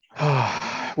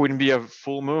Wouldn't be a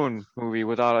full moon movie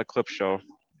without a clip show.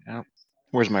 Yeah.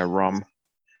 Where's my rum?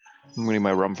 I'm gonna need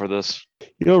my rum for this.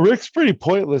 Rick's pretty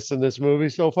pointless in this movie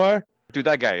so far. Dude,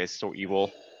 that guy is so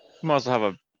evil. He must have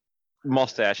a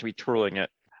mustache and be twirling it.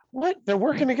 What? They're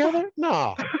working together?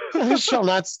 No. This shall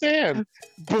not stand.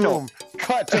 Boom. No.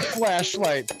 Cut to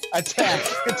flashlight. Attack.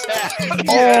 Attack.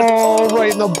 Yes. Oh,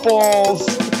 right in the balls.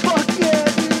 Fuck yeah,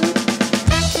 dude.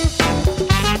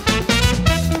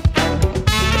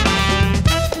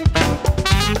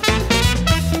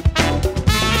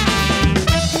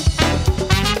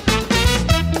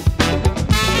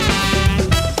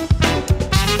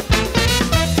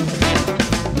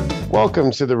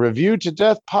 Welcome to the Review to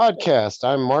Death podcast.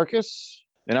 I'm Marcus.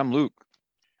 And I'm Luke.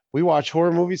 We watch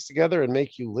horror movies together and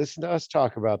make you listen to us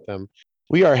talk about them.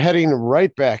 We are heading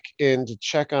right back in to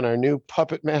check on our new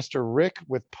Puppet Master Rick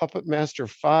with Puppet Master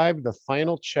 5, the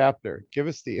final chapter. Give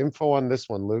us the info on this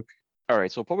one, Luke. All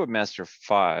right, so Puppet Master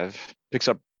 5 picks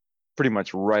up pretty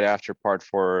much right after part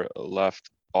 4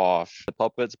 left off. The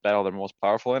puppets battle their most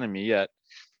powerful enemy yet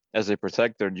as they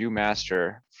protect their new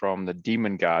master from the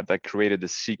demon god that created the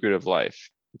secret of life,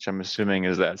 which I'm assuming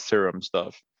is that serum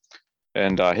stuff.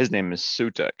 And his name is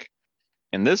Sutek.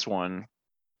 In this one,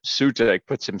 Sutek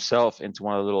puts himself into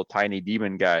one of the little tiny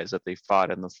demon guys that they fought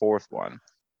in the fourth one.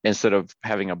 Instead of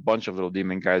having a bunch of little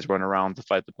demon guys run around to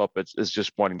fight the puppets, it's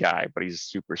just one guy, but he's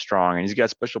super strong and he's got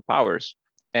special powers.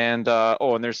 And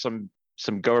and there's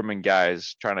some government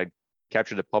guys trying to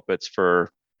capture the puppets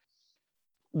for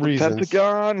Reasons.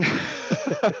 Pentagon.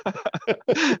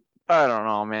 I don't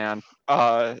know, man.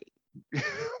 What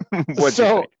do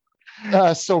you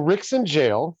think? So Rick's in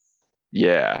jail.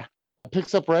 Yeah.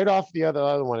 Picks up right off the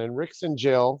other one, and Rick's in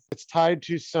jail. It's tied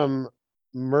to some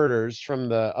murders from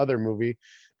the other movie,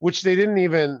 which they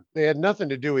had nothing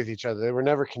to do with each other. They were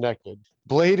never connected.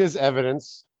 Blade is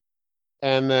evidence,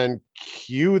 and then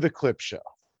cue the clip show.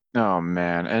 Oh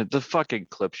man, and the fucking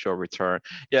clip show return.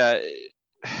 Yeah,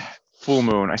 full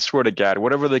moon. I swear to God,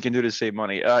 whatever they can do to save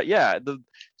money.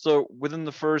 So within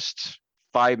the first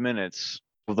 5 minutes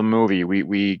of the movie,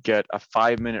 we get a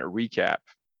 5-minute recap,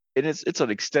 and it's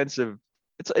an extensive.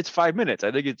 It's 5 minutes.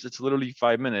 I think it's literally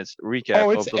 5 minutes recap.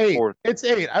 Oh, it's of the 8. fourth. It's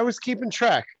 8. I was keeping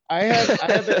track. I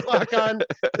had the clock on.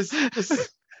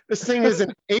 This thing is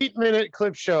an 8-minute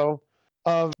clip show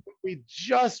of what we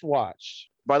just watched.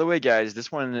 By the way, guys,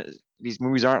 these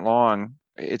movies aren't long.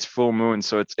 It's full moon,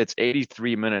 so it's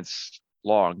 83 minutes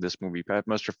long. This movie, Puppet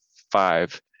Master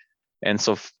 5, and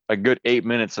so a good 8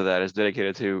 minutes of that is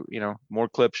dedicated to more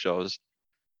clip shows.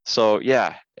 So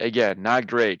yeah, again, not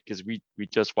great because we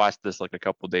just watched this like a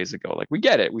couple days ago. Like we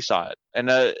get it, we saw it, and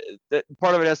that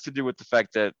part of it has to do with the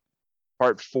fact that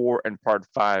part 4 and part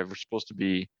 5 were supposed to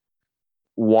be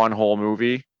one whole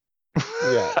movie.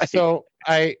 Yeah. So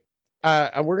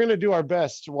we're going to do our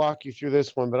best to walk you through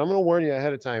this one, but I'm going to warn you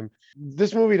ahead of time.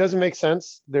 This movie doesn't make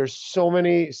sense. There's so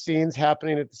many scenes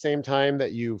happening at the same time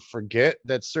that you forget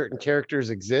that certain characters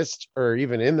exist or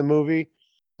even in the movie.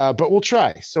 But we'll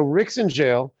try. So Rick's in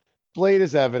jail. Blade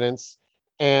is evidence.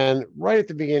 And right at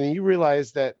the beginning, you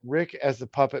realize that Rick as the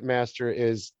puppet master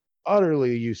is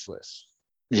utterly useless.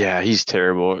 Yeah, he's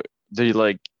terrible.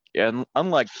 And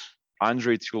unlike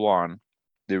Andre Toulon,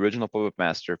 the original puppet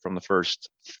master from the first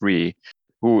 3,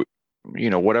 who,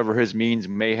 whatever his means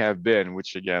may have been,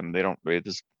 which again, they don't really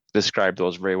describe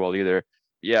those very well either.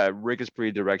 Yeah, Rick is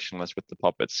pretty directionless with the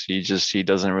puppets. He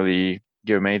doesn't really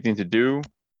give him anything to do,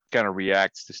 kind of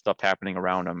reacts to stuff happening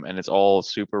around him, and it's all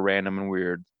super random and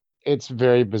weird. It's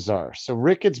very bizarre. So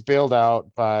Rick gets bailed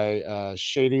out by a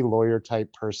shady lawyer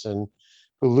type person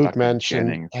who Luke Dr. mentioned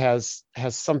Jennings.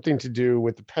 has something to do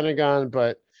with the Pentagon,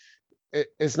 but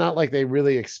it's not like they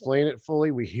really explain it fully.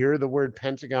 We hear the word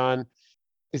Pentagon.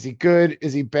 Is he good?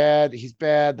 Is he bad? He's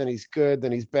bad, then he's good,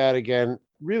 then he's bad again.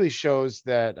 Really shows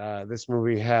that this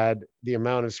movie had the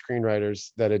amount of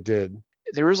screenwriters that it did.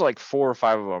 There was like 4 or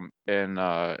 5 of them in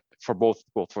for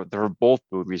both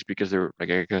movies because they were,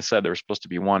 like I said, they were supposed to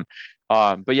be one.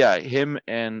 But yeah, him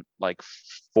and like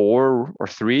 4 or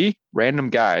 3 random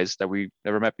guys that we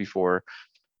never met before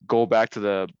go back to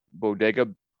the Bodega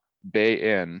Bay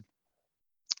Inn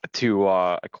to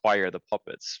acquire the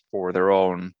puppets for their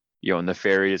own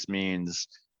nefarious means.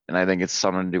 And I think it's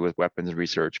something to do with weapons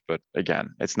research, but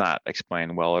again, it's not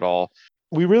explained well at all.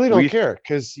 We really don't care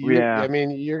because yeah. I mean,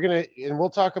 you're gonna, and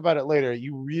we'll talk about it later.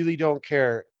 You really don't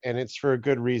care, and it's for a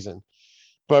good reason.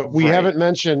 But we haven't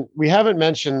mentioned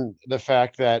the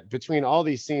fact that between all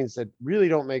these scenes that really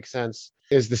don't make sense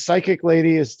is the psychic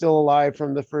lady is still alive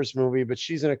from the first movie, but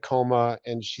she's in a coma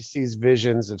and she sees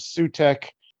visions of Sutek,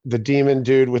 the demon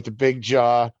dude with the big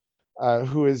jaw,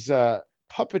 who is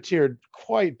puppeteered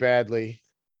quite badly.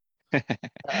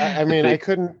 I The mean, big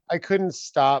I couldn't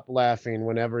stop laughing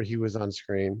whenever he was on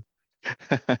screen.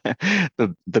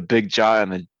 the big jaw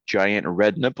and the giant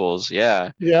red nipples.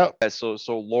 Yeah. Yeah. So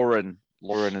Lauren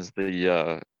is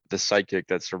the psychic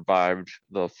that survived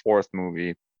the fourth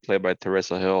movie, played by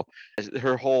Teresa Hill.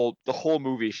 The whole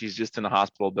movie, she's just in a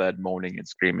hospital bed moaning and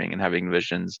screaming and having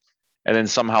visions, and then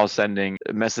somehow sending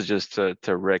messages to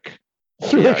Rick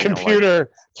Through a via,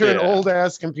 computer, through an yeah, old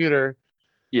ass computer.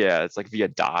 yeah, it's like via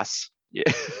DOS. Yeah.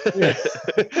 Yeah.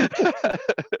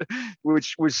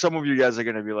 Which some of you guys are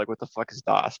gonna be like, what the fuck is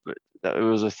DOS? But it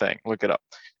was a thing. Look it up.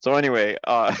 So anyway,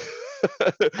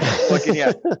 fucking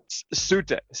yeah,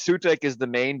 Sutek is the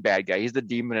main bad guy. He's the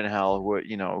demon in hell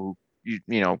who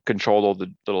controlled all the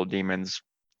little demons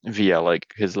via like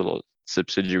his little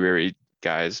subsidiary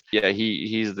guys. Yeah,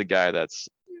 he's the guy that's,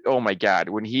 oh my god,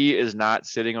 when he is not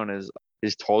sitting on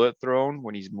his toilet throne,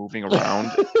 when he's moving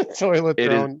around, Toilet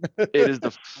it is throne. it is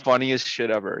the funniest shit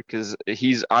ever because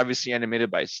he's obviously animated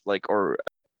by like, or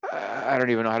I don't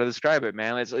even know how to describe it,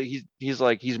 man. It's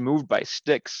like he's moved by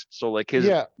sticks, so like his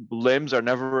Yeah. limbs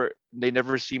they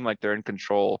never seem like they're in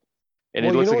control, and it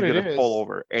Well, you looks know like what he's it gonna fall is?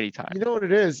 over anytime. You know what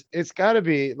it is? It's got to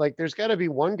be like there's got to be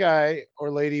one guy or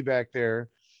lady back there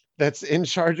that's in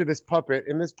charge of this puppet,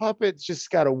 and this puppet's just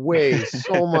got to weigh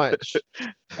so much.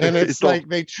 And it's It's all like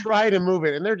they try to move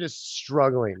it and they're just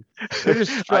struggling. They're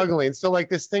just I, struggling. So like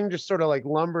this thing just sort of like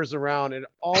lumbers around and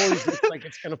always looks like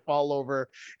it's gonna fall over.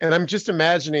 And I'm just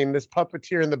imagining this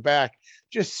puppeteer in the back,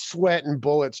 just sweat and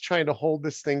bullets trying to hold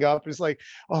this thing up. It's like,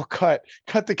 oh, cut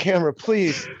the camera,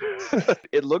 please.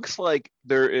 it looks like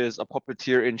there is a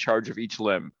puppeteer in charge of each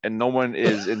limb, and no one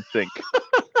is in sync.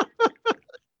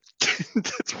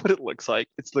 That's what it looks like.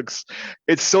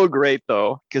 It's so great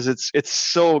though because it's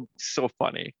so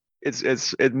funny. It's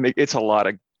a lot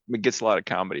of it gets a lot of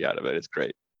comedy out of it. It's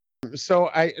great. So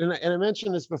I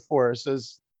mentioned this before. It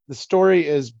says the story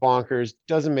is bonkers,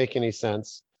 doesn't make any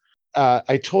sense.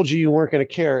 I told you weren't going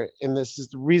to care, and this is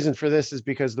the reason for this is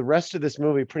because the rest of this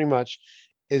movie pretty much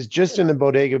is just in the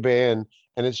Bodega Bay Inn,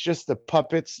 and it's just the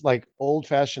puppets like old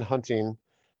fashioned hunting,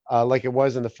 like it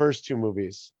was in the first two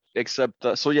movies. Except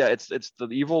so yeah, it's the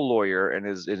evil lawyer and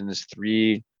his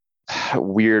three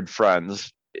weird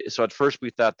friends. So at first we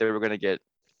thought they were gonna get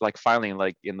like finally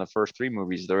like in the first three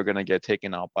movies they were gonna get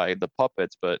taken out by the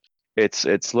puppets, but it's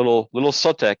little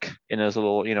Sutek in his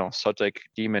little Sutek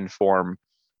demon form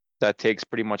that takes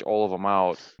pretty much all of them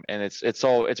out, and it's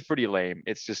pretty lame.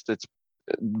 It's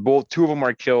both two of them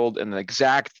are killed in the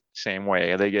exact same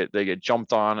way. They get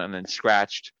jumped on and then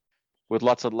scratched with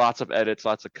lots of edits,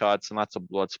 lots of cuts, and lots of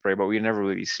blood spray, but we never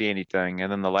really see anything. And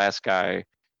then the last guy,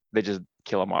 they just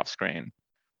kill him off screen.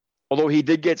 Although he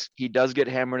does get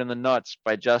hammered in the nuts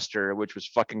by Jester, which was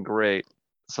fucking great.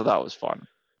 So that was fun.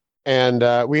 And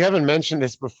we haven't mentioned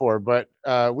this before, but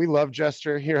we love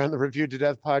Jester here on the Review to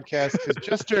Death podcast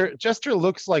because Jester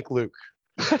looks like Luke.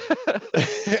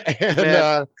 and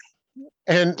Man,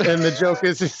 and the joke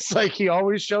is it's like he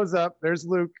always shows up. There's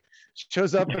Luke,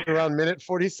 shows up at around minute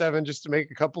 47 just to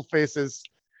make a couple faces.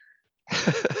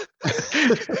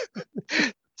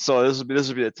 so this would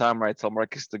be the time where I tell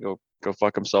Marcus to go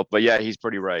fuck himself. But yeah, he's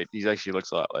pretty right. He actually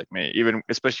looks a lot like me, even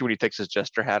especially when he takes his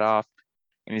Jester hat off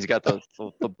and he's got the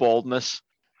boldness.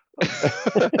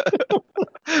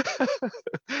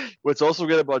 What's also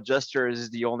good about Jester is he's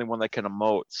the only one that can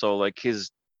emote. So like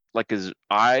his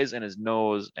eyes and his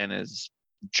nose and his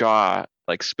jaw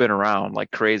like spin around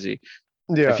like crazy.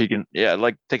 If Yeah. you can, yeah,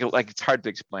 like take it like it's hard to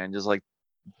explain. Just like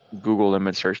Google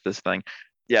image search this thing.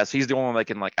 Yes, he's the only one that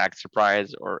can like act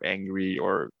surprised or angry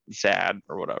or sad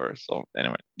or whatever. So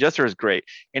anyway, Jester is great,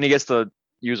 and he gets to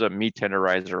use a meat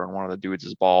tenderizer on one of the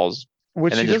dudes' balls,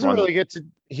 Which and he then just doesn't runs. really get to,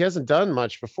 he hasn't done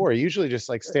much before. He usually just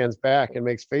like stands back and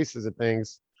makes faces at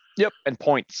things. Yep, and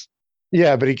points.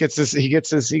 Yeah, but he gets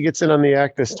in on the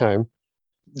act this time.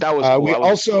 That was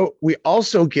cool. We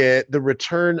also get the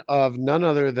return of none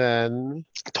other than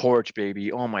Torch,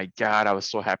 baby. Oh my god, I was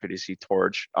so happy to see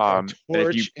Torch. And if you,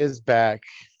 Torch is back.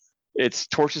 it's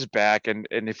Torch is back, and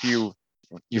if you've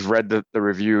read the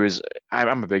reviews,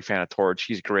 I'm a big fan of Torch.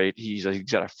 He's great. He's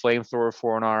got a flamethrower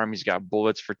for an arm. He's got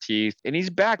bullets for teeth, and he's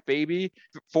back, baby.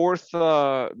 Fourth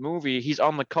movie, he's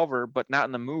on the cover, but not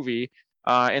in the movie.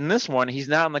 In this one, he's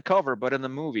not on the cover, but in the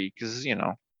movie, because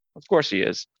of course he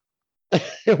is.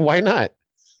 Why not?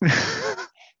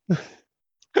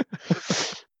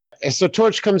 So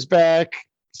Torch comes back,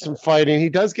 some fighting. He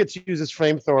does get to use his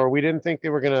flamethrower. We didn't think they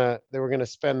were gonna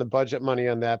spend the budget money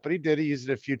on that, but he did. He used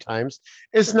it a few times.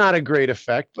 It's not a great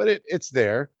effect, but it's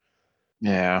there.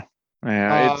 Yeah,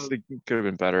 it could have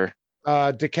been better.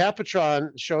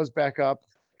 Decapitron shows back up,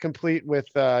 complete with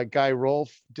Guy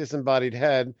Rolfe, disembodied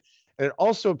head. And it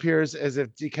also appears as if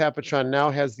Decapitron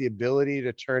now has the ability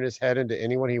to turn his head into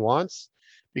anyone he wants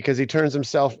because he turns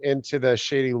himself into the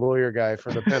shady lawyer guy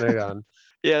from the Pentagon.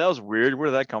 Yeah, that was weird. Where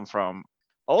did that come from?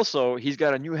 Also, he's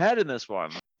got a new head in this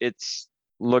one. It's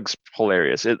looks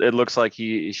hilarious. It looks like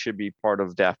he should be part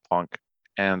of Daft Punk,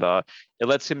 and it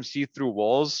lets him see through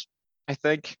walls. I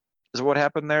think is what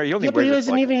happened there. He only Yeah, but wears he it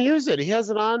doesn't like even use it. He has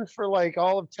it on for like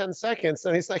all of 10 seconds.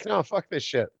 And he's like, no, fuck this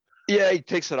shit. yeah, he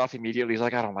takes it off immediately. He's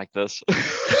like, I don't like this.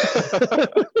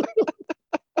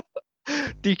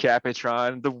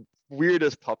 Decapitron, the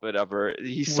weirdest puppet ever.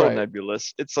 He's so Right.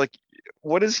 nebulous. It's like,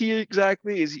 what is he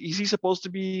exactly? Is he supposed to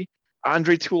be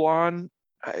Andre Toulon?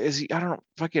 Is he? I don't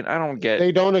fucking. I don't get.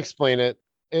 They don't explain it.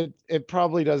 It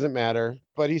probably doesn't matter,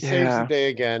 but he saves the Yeah. day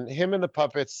again. Him and the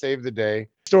puppets save the day.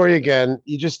 Story again,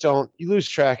 you just don't, you lose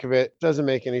track of it. Doesn't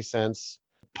make any sense.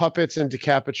 Puppets and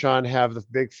Decapitron have the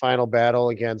big final battle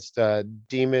against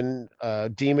demon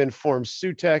form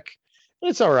Sutek.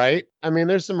 It's all right. I mean,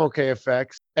 there's some okay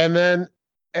effects. And then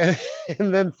and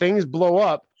then things blow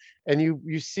up and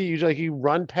you see you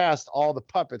run past all the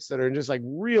puppets that are in just like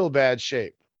real bad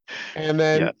shape. And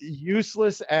then Yeah.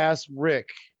 useless ass Rick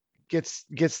gets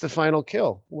the final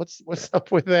kill. What's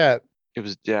up with that? It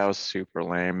was super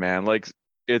lame, man. Like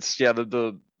it's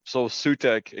the so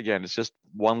Sutek again, it's just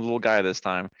one little guy this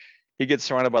time. He gets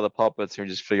surrounded by the puppets and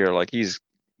you just figure like he's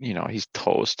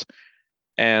toast.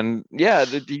 And yeah,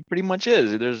 he pretty much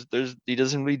is. He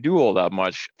doesn't really do all that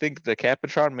much. I think the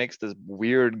Capitron makes this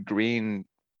weird green,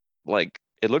 like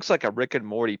it looks like a Rick and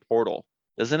Morty portal,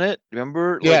 doesn't it?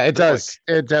 Remember? Yeah, Like it does.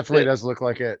 It definitely it- does look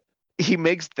like it. he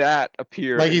makes that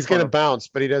appear Like in he's front gonna of bounce,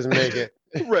 but he doesn't make it.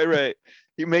 right.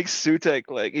 He makes Sutek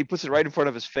like he puts it right in front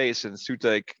of his face, and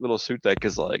little Sutek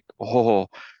is like, oh,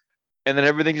 and then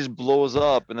everything just blows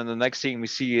up, and then the next scene we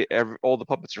see all the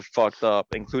puppets are fucked up,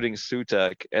 including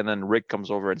Sutek, and then Rick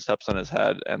comes over and steps on his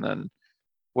head, and then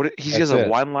he has That's a it.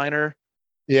 one liner.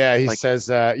 Yeah, he Like- says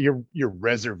your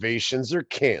reservations are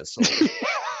canceled.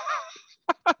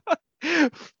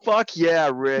 Fuck yeah,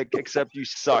 Rick! Except you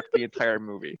suck the entire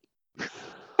movie.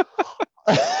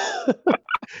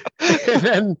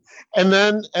 and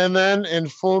then in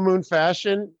full moon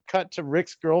fashion, cut to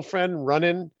Rick's girlfriend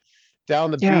running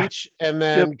down the Yeah. beach and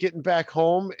then getting back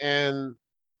home, and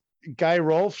Guy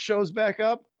Rolfe shows back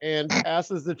up and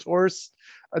passes the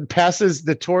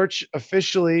torch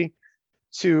officially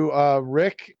to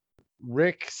Rick.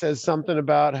 Rick says something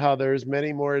about how there's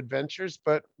many more adventures,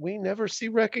 but we never see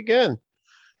Rick again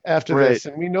after this.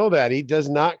 And we know that he does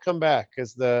not come back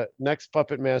because the next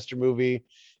Puppet Master movie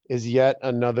is yet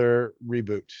another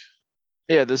reboot.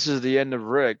 Yeah, this is the end of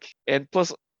Rick, and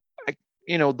plus,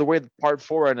 the way part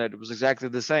 4 ended was exactly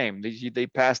the same. They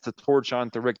passed the torch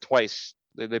on to Rick twice.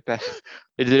 They did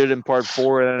it in part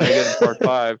 4 and then they did it in part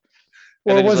 5.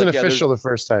 Well, it then he's wasn't like, yeah, official the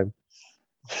first time.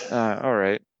 All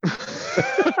right.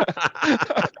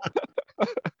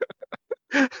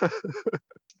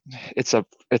 It's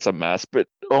a mess, but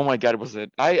oh my god, was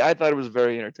it? I thought it was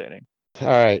very entertaining. All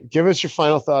right, give us your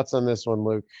final thoughts on this one,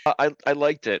 Luke. I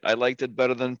liked it. I liked it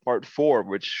better than part 4,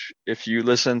 which if you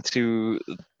listen to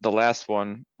the last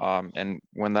one, and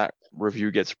when that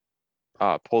review gets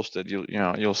posted,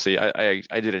 you'll see. I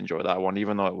did enjoy that one,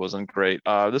 even though it wasn't great.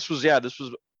 This was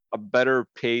a better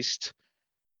paced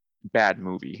bad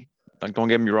movie. Like, don't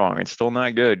get me wrong, it's still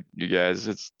not good, you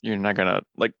guys. You're not gonna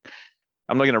like.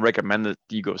 I'm not gonna recommend that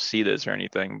you go see this or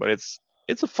anything, but it's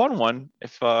a fun one.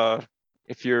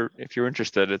 If you're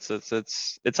interested,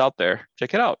 it's out there.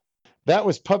 Check it out. That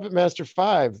was Puppet Master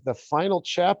 5, the final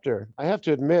chapter. I have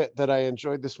to admit that I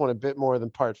enjoyed this one a bit more than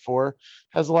part 4.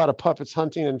 Has a lot of puppets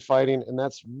hunting and fighting, and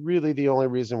that's really the only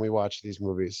reason we watch these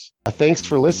movies. Thanks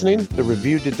for listening. The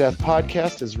Reviewed to Death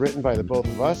podcast is written by the both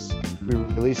of us. We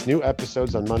release new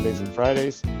episodes on Mondays and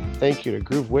Fridays. Thank you to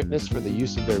Groove Witness for the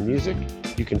use of their music.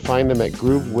 You can find them at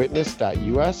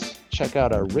groovewitness.us. Check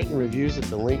out our written reviews at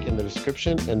the link in the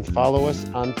description and follow us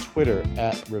on Twitter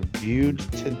at Reviewed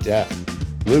to Death.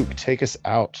 Luke, take us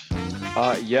out.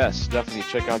 Yes, definitely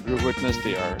check out Groove Witness.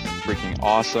 They are freaking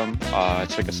awesome.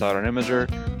 Check us out on Imager.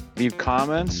 Leave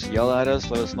comments, yell at us,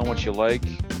 let us know what you like.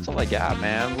 That's all I got,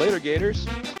 man. Later, Gators.